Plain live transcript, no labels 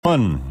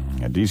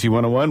1 at DC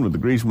 101 with the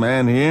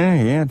Greasman here.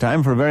 Yeah,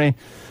 time for a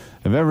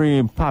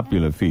very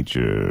popular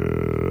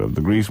feature of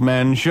the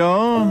Greasman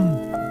Show.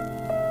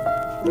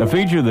 A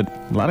feature that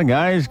a lot of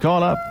guys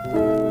call up.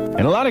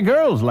 And a lot of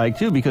girls like,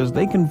 too, because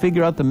they can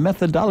figure out the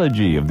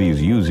methodology of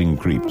these using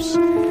creeps.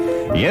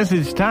 Yes,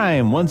 it's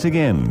time, once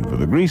again, for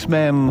the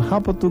Greasman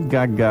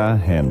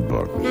Hobbledogaga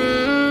Handbook.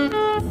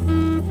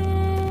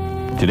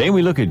 Today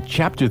we look at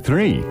Chapter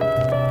 3,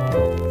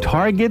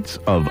 Targets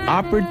of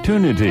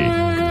Opportunity.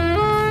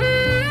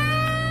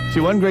 See,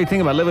 one great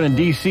thing about living in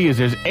D.C. is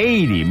there's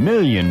 80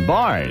 million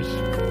bars.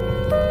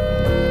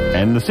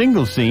 And the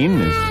single scene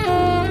is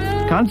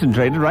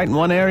concentrated right in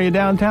one area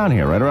downtown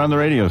here, right around the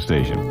radio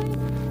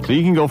station. So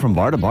you can go from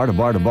bar to bar to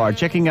bar to bar,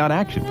 checking out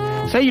action.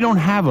 Say you don't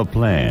have a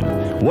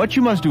plan. What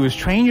you must do is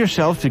train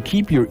yourself to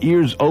keep your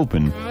ears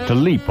open to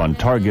leap on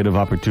target of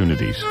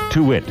opportunities.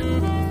 To wit,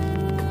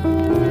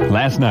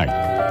 last night,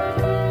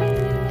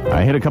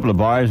 I hit a couple of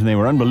bars and they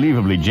were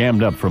unbelievably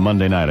jammed up for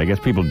Monday night. I guess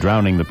people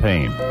drowning the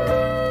pain.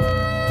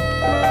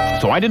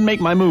 So I didn't make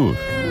my move.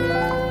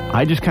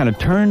 I just kind of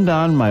turned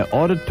on my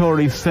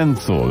auditory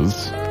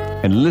sensors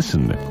and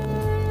listened.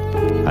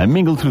 I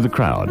mingled through the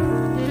crowd,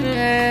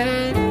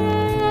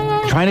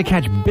 trying to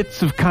catch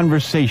bits of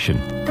conversation.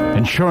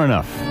 And sure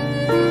enough,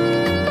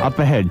 up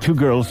ahead, 2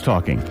 girls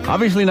talking,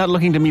 obviously not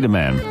looking to meet a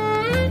man.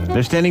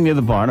 They're standing near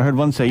the bar, and I heard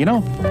one say,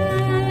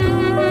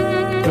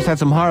 just had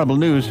some horrible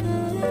news.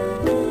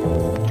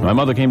 My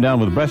mother came down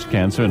with breast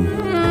cancer,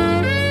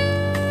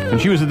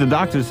 and she was at the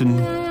doctor's, and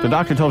the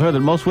doctor told her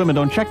that most women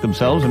don't check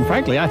themselves, and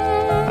frankly,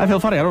 I feel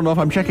funny. I don't know if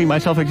I'm checking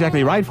myself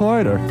exactly right for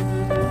it, or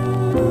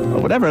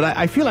whatever, and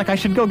I feel like I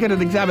should go get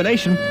an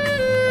examination.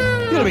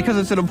 Because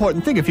it's an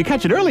important thing. If you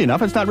catch it early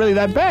enough, it's not really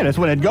that bad. It's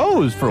when it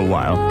goes for a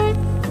while.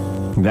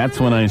 That's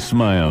when I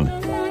smiled.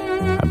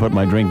 I put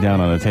my drink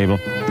down on the table.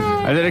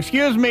 I said,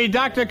 "Excuse me,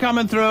 doctor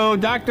coming through,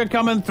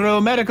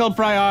 medical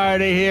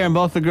priority here." And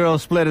both the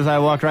girls split as I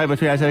walked right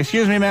between. I said,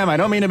 "Excuse me, ma'am, I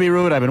don't mean to be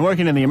rude. I've been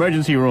working in the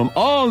emergency room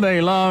all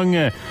day long.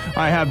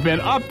 I have been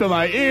up to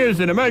my ears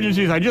in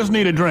emergencies. I just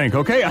need a drink,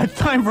 okay? It's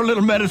time for a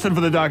little medicine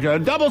for the doctor. A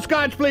double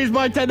scotch, please,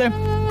 bartender."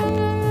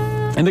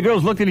 And the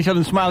girls looked at each other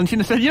and smiled, and she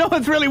said,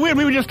 "It's really weird.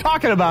 We were just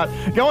talking about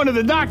going to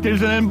the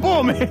doctors, and then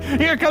boom,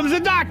 here comes the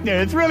doctor.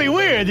 It's really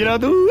weird,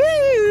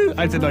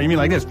 I said, "No, you mean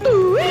like this?"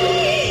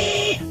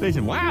 They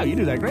said, "Wow, you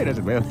do that great." I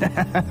said, "Well."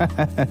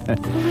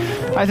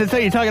 I said, "So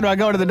you're talking about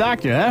going to the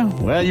doctor, huh?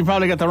 Well, you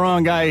probably got the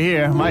wrong guy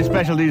here. My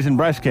specialty's in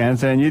breast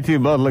cancer, and you two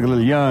both look a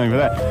little young for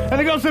that." And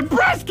the girl said,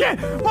 "Breast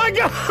cancer? My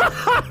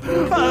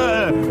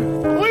God!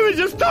 We were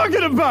just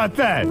talking about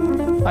that."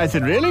 I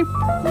said, "Really?"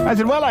 I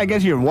said, "Well, I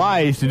guess you're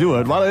wise to do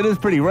it. Well, it is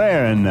pretty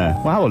rare, and,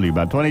 how old are you,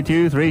 about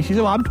 22, 3? She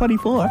said, "Well, I'm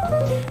 24.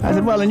 I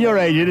said, "Well, in your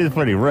age, it is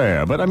pretty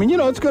rare. But,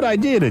 it's a good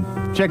idea to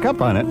check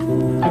up on it.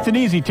 It's an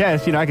easy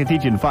test. I can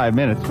teach you in 5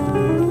 minutes.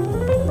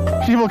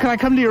 She said, "Well, can I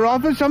come to your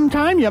office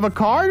sometime? You have a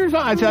card or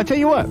something?" I said, "I'll tell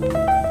you what.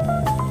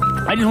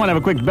 I just want to have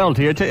a quick belt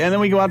here, and then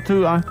we go out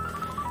to,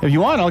 if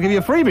you want, I'll give you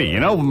a freebie.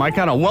 My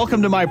kind of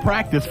welcome to my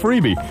practice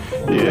freebie.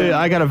 Yeah,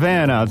 I got a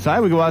van outside.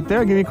 We go out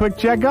there, give you a quick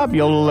checkup.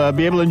 You'll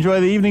be able to enjoy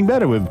the evening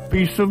better with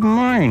peace of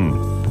mind."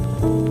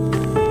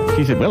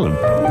 She said, "Well,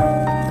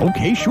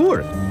 okay,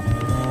 sure."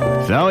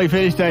 So we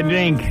finished our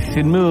drinks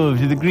and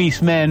moved to the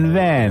Greasman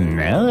van.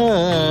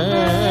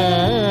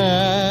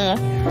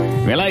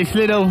 Well, I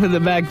slid over the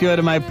back door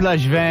to my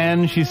plush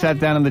van. She sat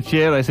down in the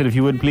chair. I said, "If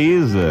you would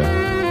please,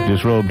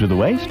 disrobe to the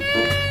waist."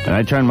 And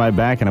I turned my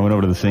back and I went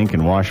over to the sink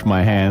and washed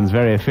my hands,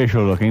 very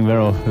official looking,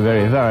 very,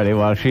 very thoroughly,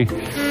 while she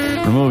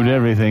removed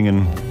everything.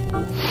 And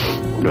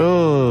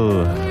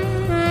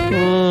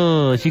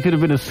she could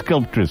have been a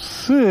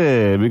sculptress,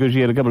 because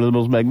she had a couple of the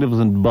most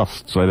magnificent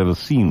busts I'd ever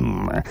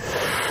seen.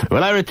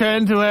 Well, I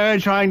returned to her,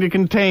 trying to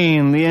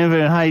contain the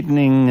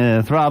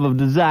ever-heightening throb of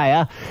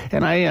desire,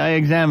 and I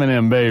examined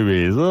them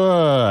babies.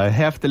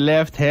 Half the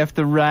left, half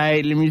the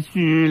right. Let me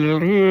see.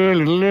 Little here,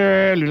 little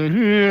there, little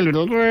here,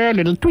 little there,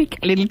 little tweak,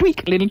 little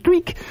tweak, little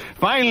tweak.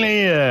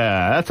 Finally,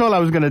 that's all I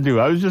was going to do.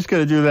 I was just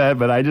going to do that,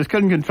 but I just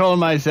couldn't control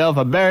myself.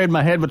 I buried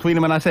my head between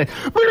them, and I said...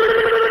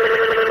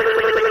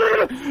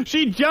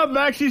 She jumped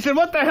back. She said,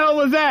 "What the hell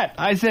was that?"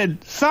 I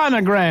said,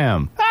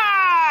 "Sonogram."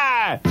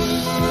 Ah!